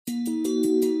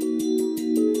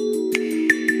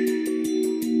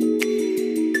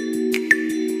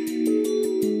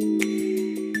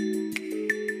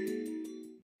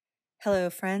Hello,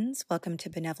 friends. Welcome to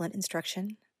Benevolent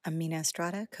Instruction. I'm Mina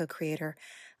Estrada, co-creator,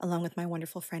 along with my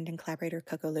wonderful friend and collaborator,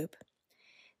 Coco Loop.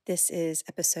 This is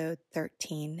episode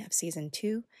 13 of season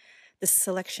 2. The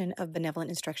selection of Benevolent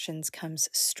Instructions comes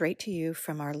straight to you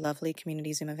from our lovely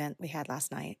community Zoom event we had last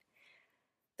night.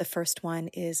 The first one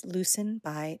is Loosen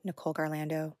by Nicole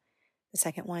Garlando. The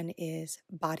second one is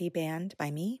Body Band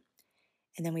by me.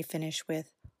 And then we finish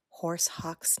with Horse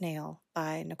Hawk Snail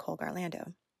by Nicole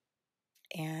Garlando.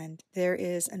 And there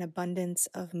is an abundance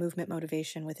of movement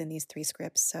motivation within these 3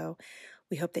 scripts, so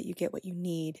we hope that you get what you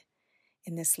need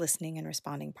in this listening and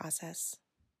responding process.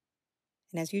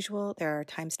 And as usual, there are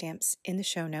timestamps in the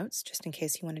show notes, just in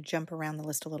case you want to jump around the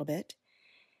list a little bit.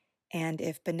 And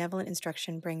if Benevolent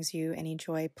Instruction brings you any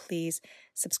joy, please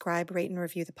subscribe, rate, and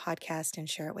review the podcast and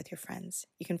share it with your friends.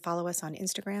 You can follow us on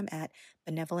Instagram at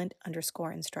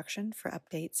benevolent_instruction for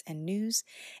updates and news.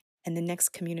 And the next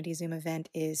community Zoom event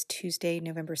is Tuesday,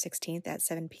 November 16th at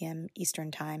 7 p.m. Eastern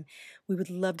Time. We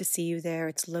would love to see you there.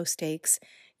 It's low stakes.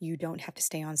 You don't have to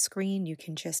stay on screen. You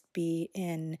can just be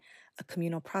in a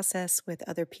communal process with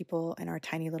other people in our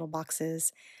tiny little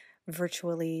boxes,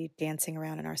 virtually dancing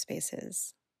around in our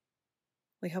spaces.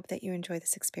 We hope that you enjoy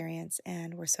this experience,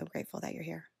 and we're so grateful that you're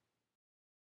here.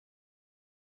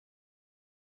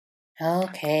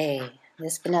 Okay,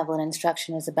 this benevolent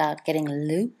instruction is about getting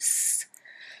loose.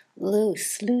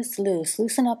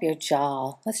 Loosen up your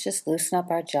jaw. Let's just loosen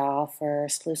up our jaw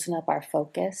first. Loosen up our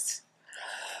focus.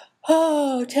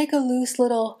 Oh, take a loose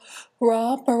little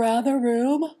romp around the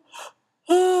room.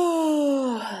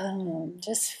 Oh,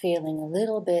 just feeling a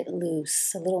little bit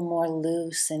loose, a little more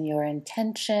loose in your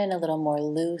intention, a little more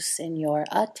loose in your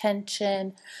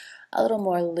attention, a little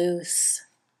more loose.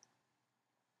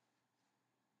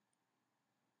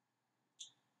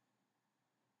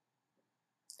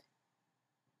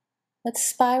 Let's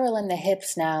spiral in the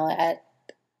hips now at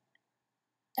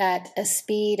a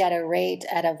speed, at a rate,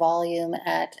 at a volume,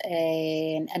 at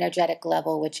an energetic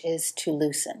level, which is to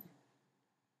loosen.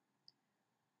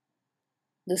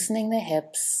 Loosening the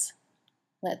hips,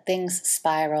 let things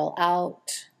spiral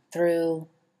out, through,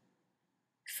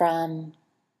 from,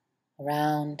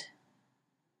 around.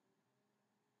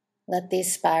 Let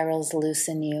these spirals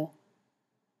loosen you.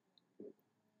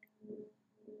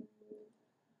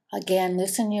 Again,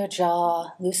 loosen your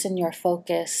jaw, loosen your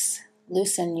focus,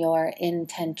 loosen your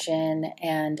intention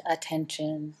and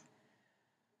attention.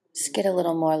 Just get a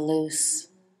little more loose.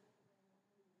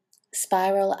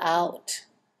 Spiral out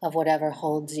of whatever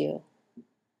holds you.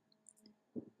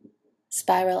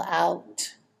 Spiral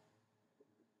out.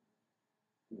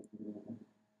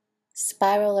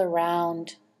 Spiral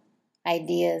around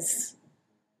ideas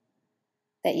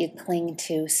that you cling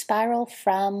to. Spiral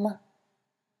from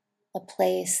a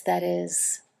place that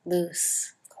is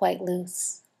loose, quite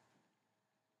loose.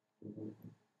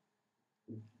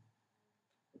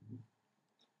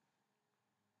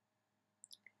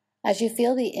 As you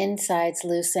feel the insides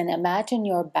loosen, imagine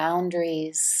your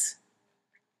boundaries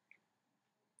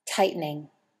tightening.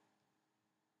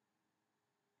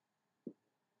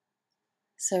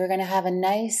 So we're going to have a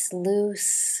nice,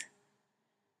 loose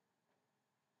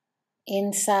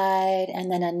inside and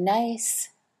then a nice,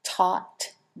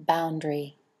 taut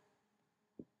boundary.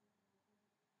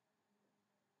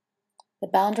 The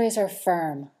boundaries are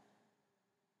firm.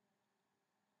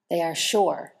 They are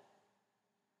sure.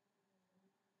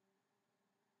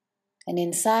 And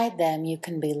inside them, you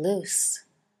can be loose.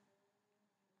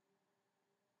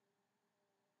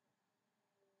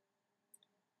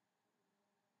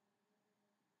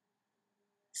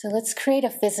 So let's create a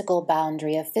physical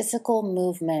boundary, a physical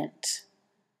movement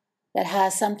that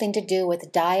has something to do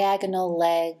with diagonal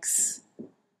legs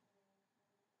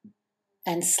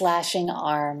and slashing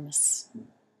arms.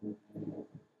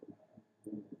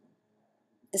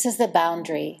 This is the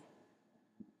boundary.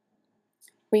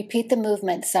 Repeat the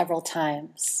movement several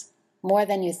times, more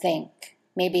than you think,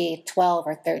 maybe 12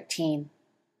 or 13.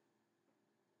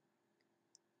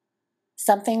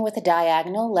 Something with the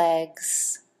diagonal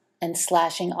legs and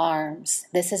slashing arms.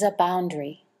 This is a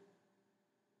boundary.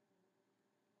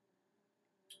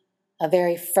 A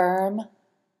very firm,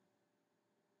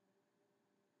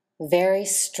 very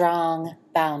strong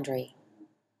boundary.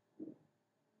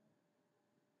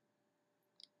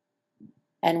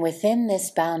 And within this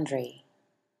boundary,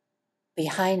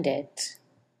 behind it,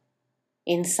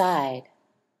 inside,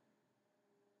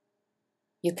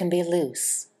 you can be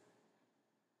loose.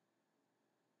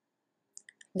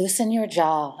 Loosen your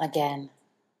jaw again.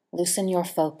 Loosen your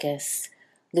focus.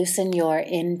 Loosen your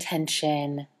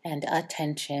intention and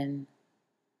attention.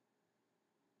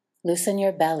 Loosen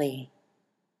your belly.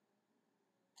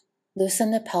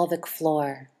 Loosen the pelvic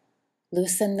floor.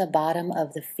 Loosen the bottom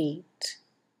of the feet.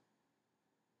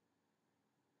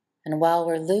 And while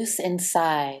we're loose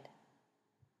inside,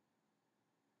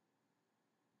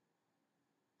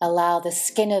 allow the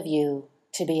skin of you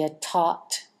to be a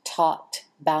taut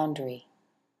boundary.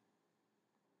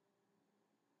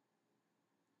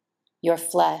 Your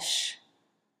flesh,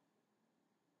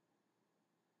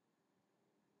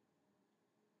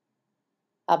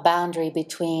 a boundary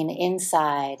between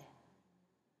inside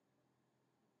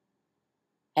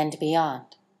and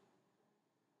beyond.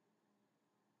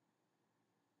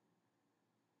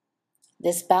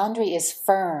 This boundary is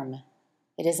firm,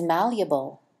 it is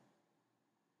malleable,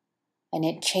 and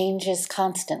it changes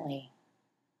constantly.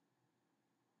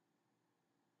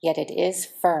 Yet it is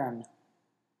firm.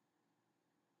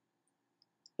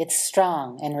 It's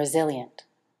strong and resilient.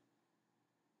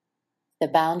 The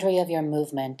boundary of your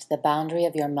movement, the boundary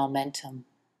of your momentum,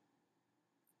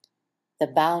 the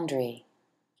boundary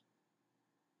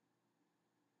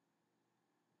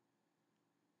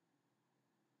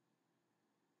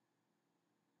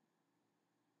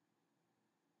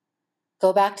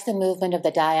Go back to the movement of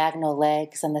the diagonal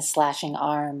legs and the slashing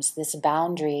arms, this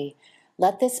boundary.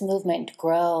 Let this movement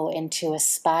grow into a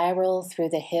spiral through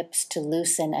the hips to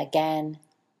loosen again.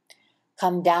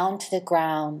 Come down to the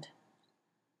ground.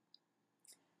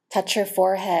 Touch your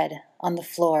forehead on the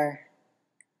floor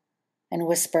and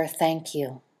whisper thank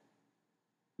you.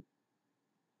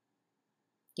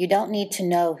 You don't need to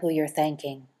know who you're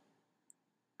thanking.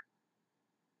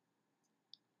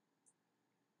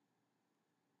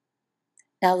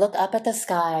 Now look up at the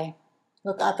sky,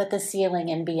 look up at the ceiling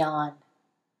and beyond.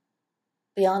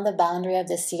 Beyond the boundary of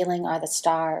the ceiling are the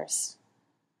stars.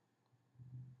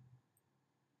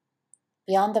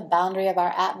 Beyond the boundary of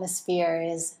our atmosphere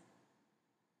is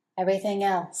everything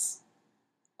else.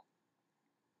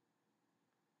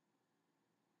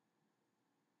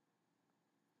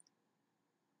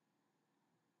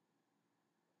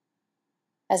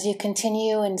 As you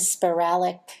continue in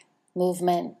spiralic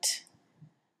movement,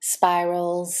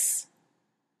 spirals,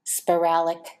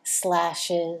 spiralic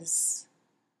slashes,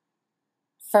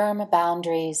 firm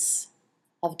boundaries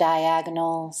of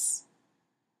diagonals,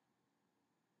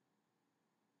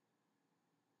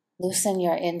 loosen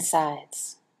your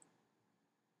insides,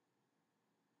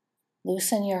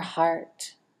 loosen your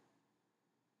heart,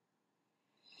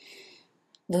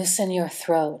 loosen your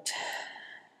throat.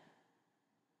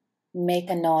 Make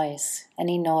a noise,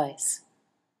 any noise.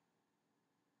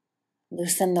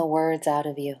 Loosen the words out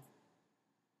of you.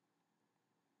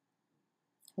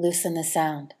 Loosen the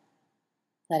sound.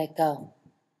 Let it go.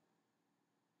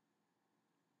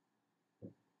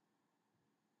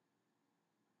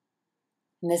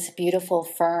 In this beautiful,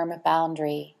 firm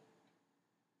boundary,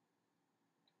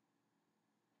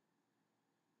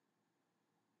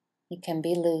 you can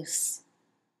be loose.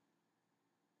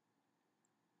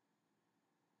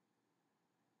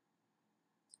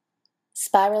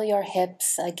 Spiral your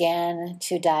hips again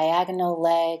to diagonal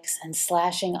legs and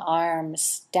slashing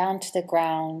arms down to the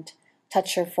ground.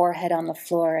 Touch your forehead on the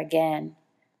floor again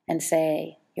and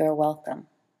say, "You're welcome."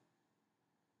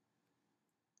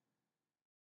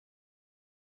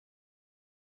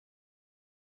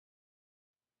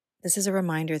 This is a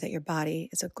reminder that your body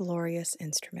is a glorious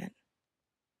instrument.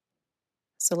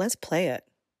 So let's play it.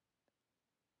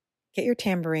 Get your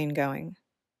tambourine going.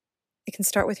 It can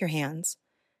start with your hands,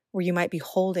 where you might be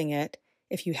holding it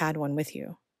if you had one with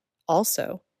you.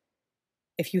 Also,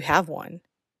 if you have one,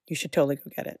 you should totally go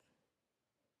get it.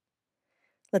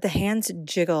 Let the hands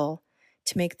jiggle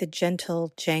to make the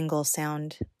gentle jangle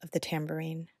sound of the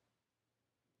tambourine.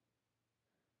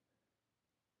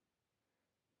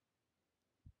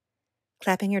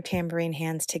 Clapping your tambourine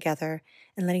hands together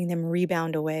and letting them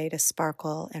rebound away to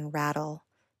sparkle and rattle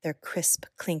their crisp,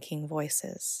 clinking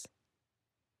voices.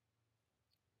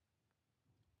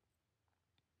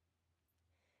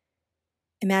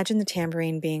 Imagine the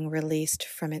tambourine being released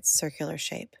from its circular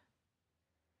shape,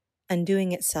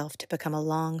 undoing itself to become a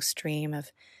long stream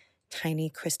of tiny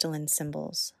crystalline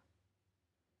cymbals,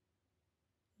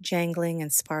 jangling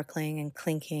and sparkling and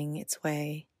clinking its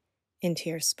way into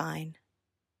your spine.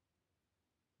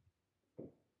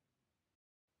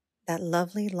 That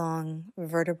lovely long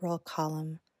vertebral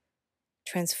column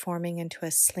transforming into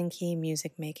a slinky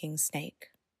music-making snake,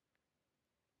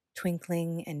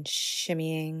 twinkling and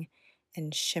shimmying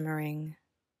and shimmering,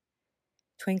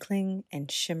 twinkling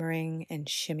and shimmering and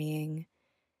shimmying.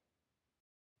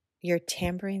 Your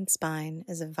tambourine spine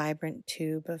is a vibrant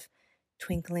tube of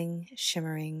twinkling,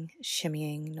 shimmering,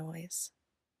 shimmying noise.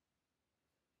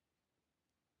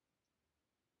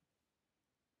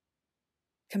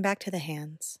 Come back to the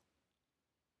hands.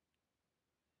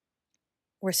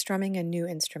 we're strumming a new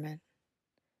instrument.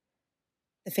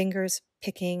 The fingers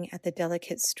picking at the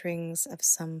delicate strings of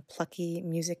some plucky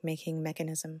music-making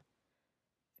mechanism.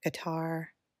 A guitar,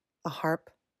 a harp,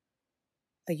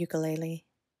 a ukulele.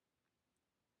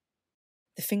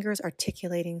 The fingers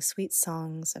articulating sweet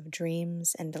songs of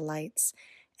dreams and delights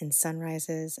and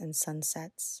sunrises and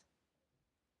sunsets.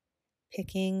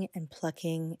 Picking and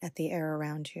plucking at the air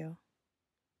around you.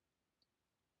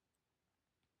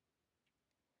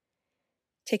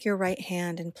 Take your right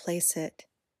hand and place it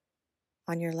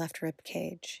on your left rib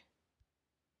cage.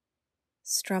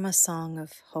 Strum a song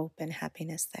of hope and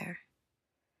happiness there.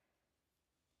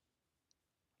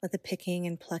 Let the picking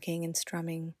and plucking and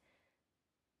strumming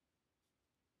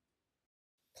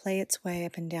play its way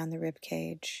up and down the rib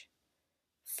cage,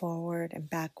 forward and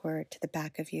backward to the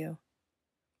back of you.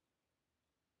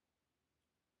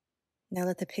 Now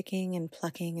let the picking and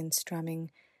plucking and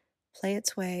strumming play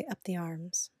its way up the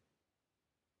arms,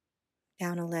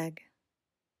 down a leg,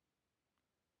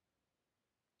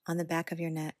 on the back of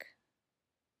your neck,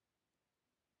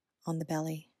 on the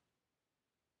belly.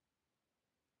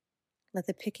 Let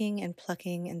the picking and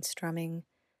plucking and strumming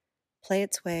play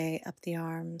its way up the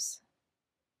arms,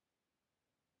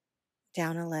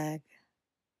 down a leg,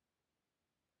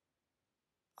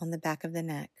 on the back of the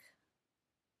neck,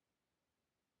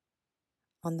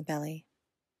 on the belly.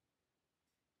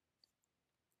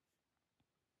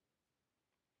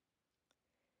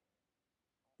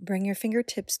 Bring your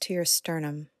fingertips to your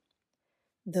sternum,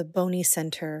 the bony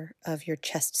center of your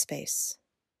chest space.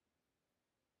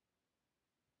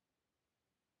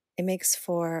 It makes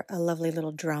for a lovely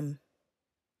little drum.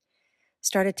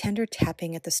 Start a tender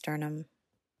tapping at the sternum.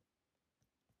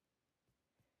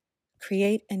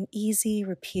 Create an easy,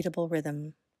 repeatable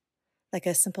rhythm, like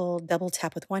a simple double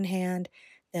tap with one hand,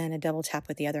 then a double tap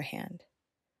with the other hand.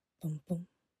 Boom, boom,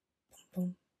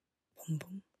 boom, boom,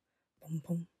 boom, boom,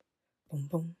 boom, boom,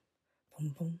 boom,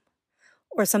 boom, boom.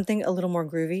 Or something a little more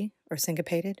groovy or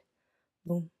syncopated.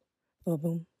 Boom, boom,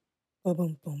 boom, boom,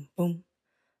 boom, boom, boom,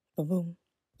 boom,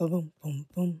 boom,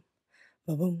 boom, boom,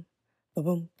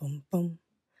 boom, boom, boom,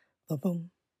 boom,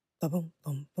 boom, boom,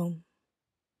 boom, boom.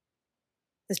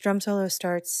 This drum solo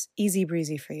starts easy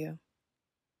breezy for you.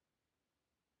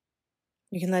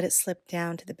 You can let it slip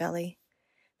down to the belly,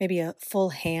 maybe a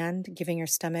full hand giving your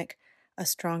stomach a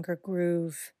stronger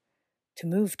groove to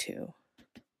move to.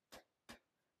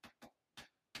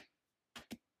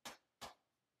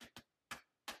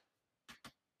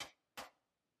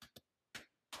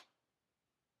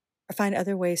 Or find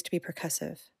other ways to be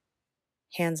percussive.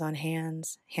 Hands on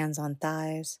hands, hands on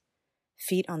thighs,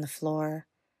 feet on the floor,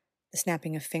 the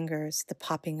snapping of fingers, the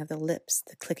popping of the lips,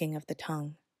 the clicking of the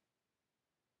tongue.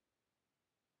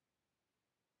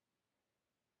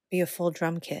 Be a full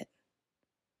drum kit.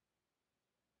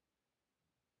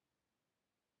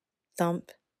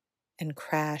 Thump and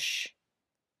crash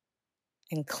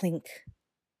and clink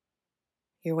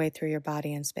your way through your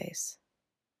body and space.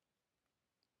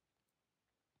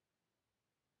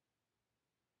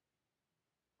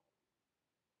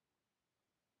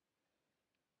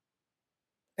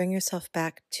 Bring yourself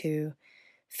back to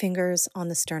fingers on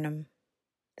the sternum,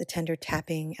 the tender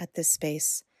tapping at this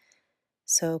space,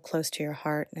 so close to your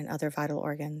heart and other vital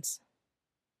organs.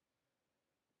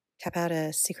 Tap out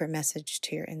a secret message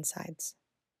to your insides.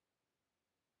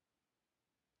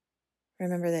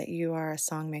 Remember that you are a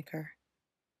songmaker.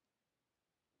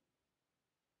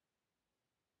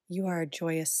 You are a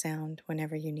joyous sound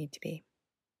whenever you need to be.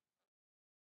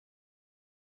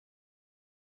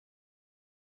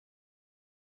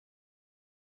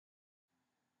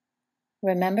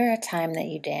 Remember a time that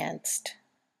you danced.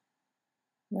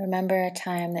 Remember a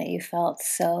time that you felt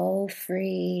so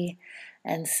free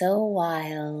and so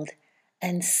wild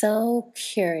and so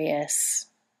curious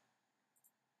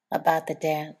about the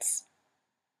dance.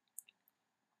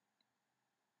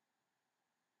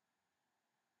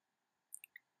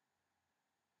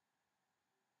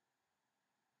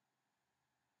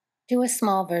 Do a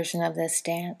small version of this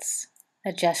dance,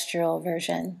 a gestural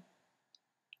version.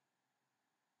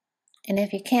 And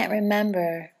if you can't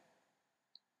remember,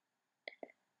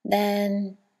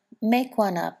 then make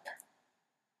one up.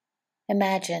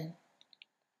 Imagine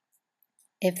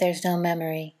if there's no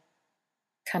memory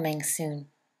coming soon.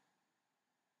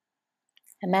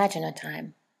 Imagine a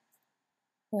time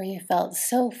where you felt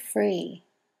so free,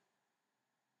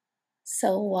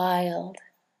 so wild,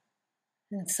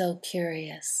 and so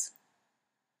curious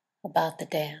about the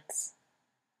dance.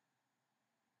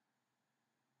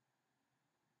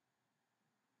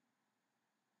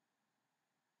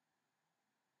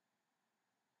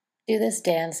 Do this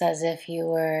dance as if you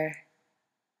were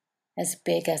as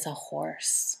big as a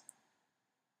horse.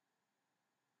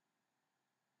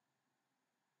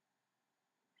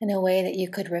 In a way that you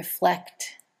could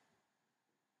reflect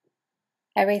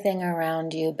everything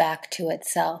around you back to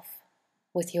itself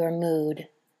with your mood,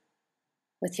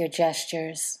 with your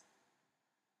gestures.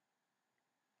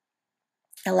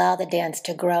 Allow the dance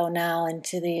to grow now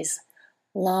into these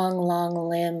long, long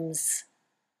limbs,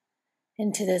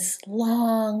 into this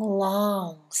long,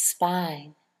 long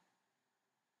spine,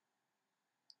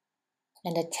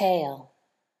 and a tail,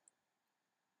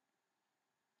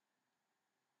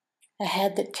 a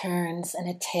head that turns and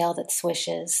a tail that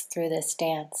swishes through this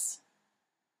dance.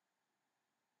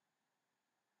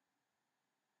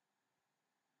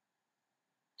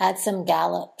 Add some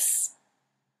gallops.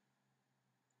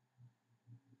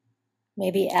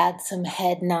 Maybe add some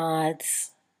head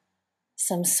nods,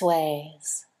 some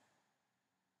sways.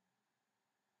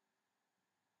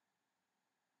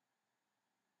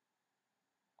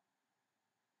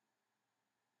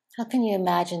 How can you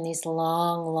imagine these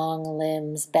long, long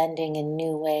limbs bending in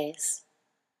new ways?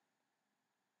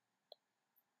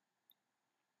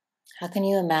 How can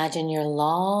you imagine your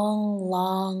long,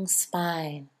 long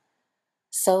spine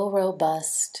so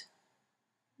robust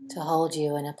to hold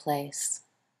you in a place,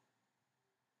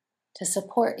 to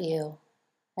support you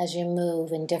as you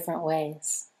move in different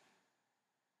ways?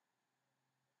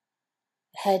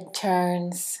 Head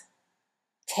turns,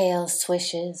 tail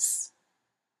swishes,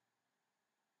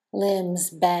 limbs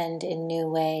bend in new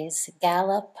ways,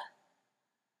 gallop,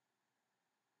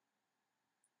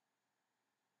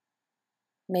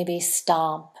 maybe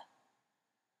stomp,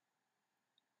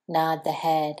 nod the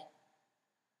head.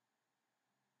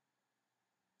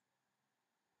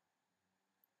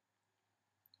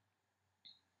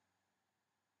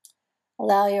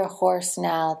 Allow your horse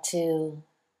now to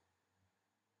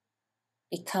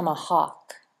become a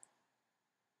hawk.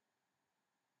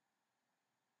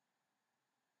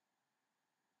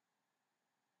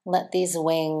 Let these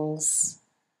wings,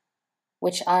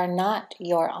 which are not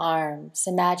your arms,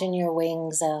 imagine your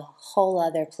wings a whole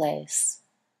other place.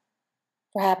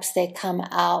 Perhaps they come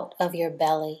out of your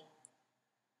belly,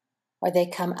 or they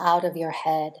come out of your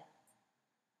head,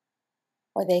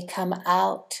 or they come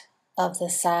out of the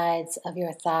sides of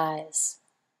your thighs.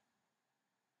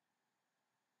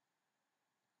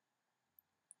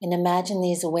 And imagine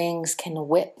these wings can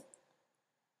whip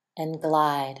and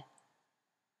glide.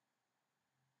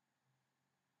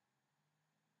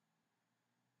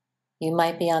 You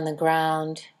might be on the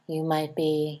ground, you might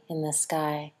be in the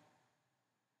sky.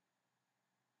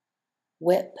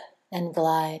 Whip and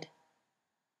glide.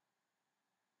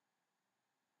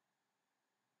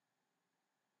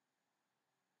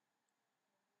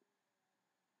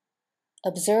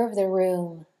 Observe the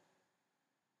room,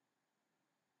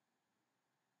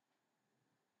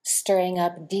 stirring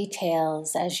up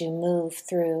details as you move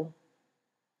through.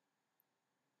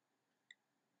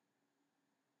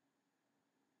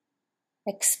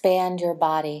 Expand your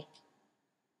body.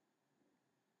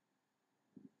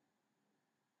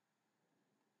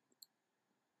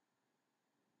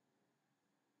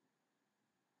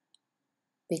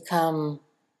 Become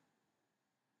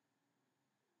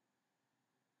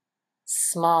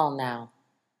small now.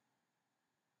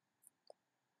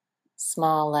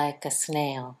 Small like a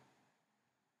snail.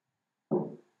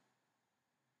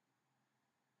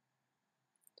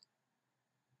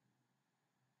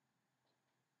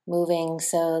 Moving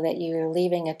so that you're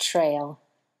leaving a trail.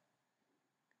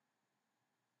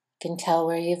 You can tell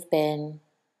where you've been.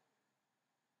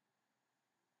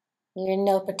 You're in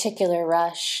no particular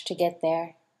rush to get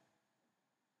there.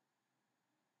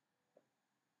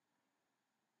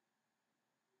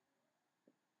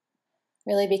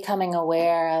 Really becoming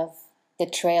aware of the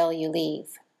trail you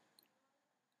leave.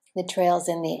 The trails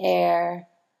in the air,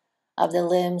 of the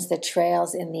limbs, the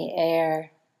trails in the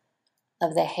air,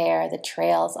 of the hair, the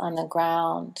trails on the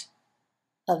ground,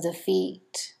 of the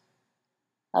feet,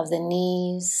 of the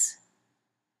knees,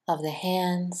 of the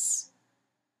hands,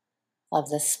 of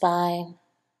the spine.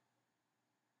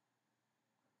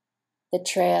 The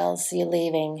trails you're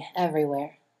leaving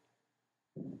everywhere.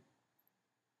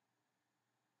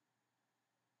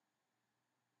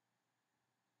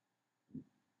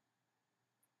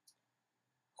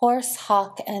 Horse,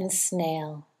 hawk, and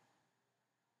snail.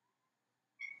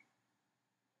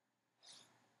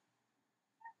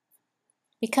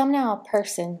 Become now a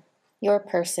person, your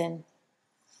person,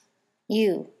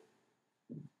 you.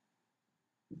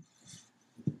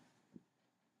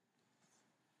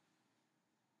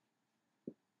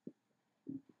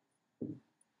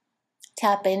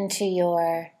 Tap into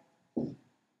your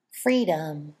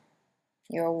freedom,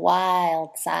 your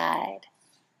wild side,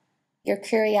 your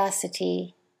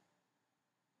curiosity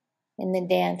in the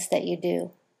dance that you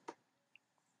do.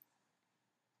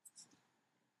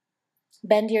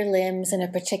 Bend your limbs in a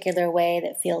particular way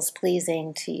that feels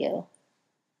pleasing to you.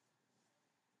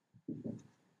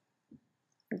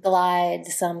 Glide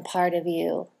some part of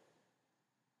you.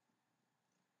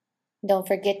 Don't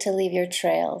forget to leave your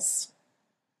trails.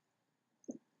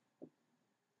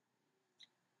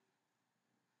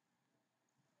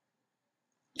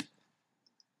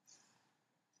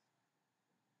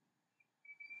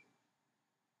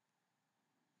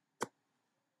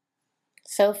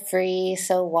 So free,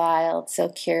 so wild, so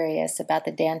curious about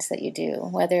the dance that you do,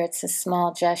 whether it's a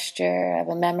small gesture of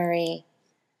a memory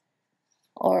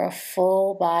or a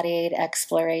full-bodied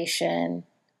exploration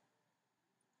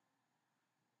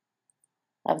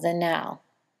of the now.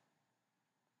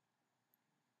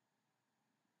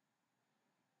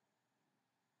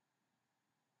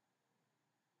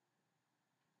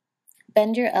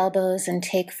 Bend your elbows and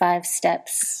take 5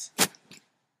 steps.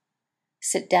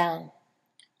 Sit down.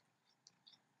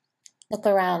 Look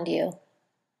around you.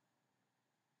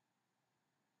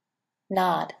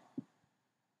 Nod.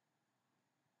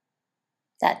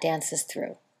 That dances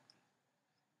through.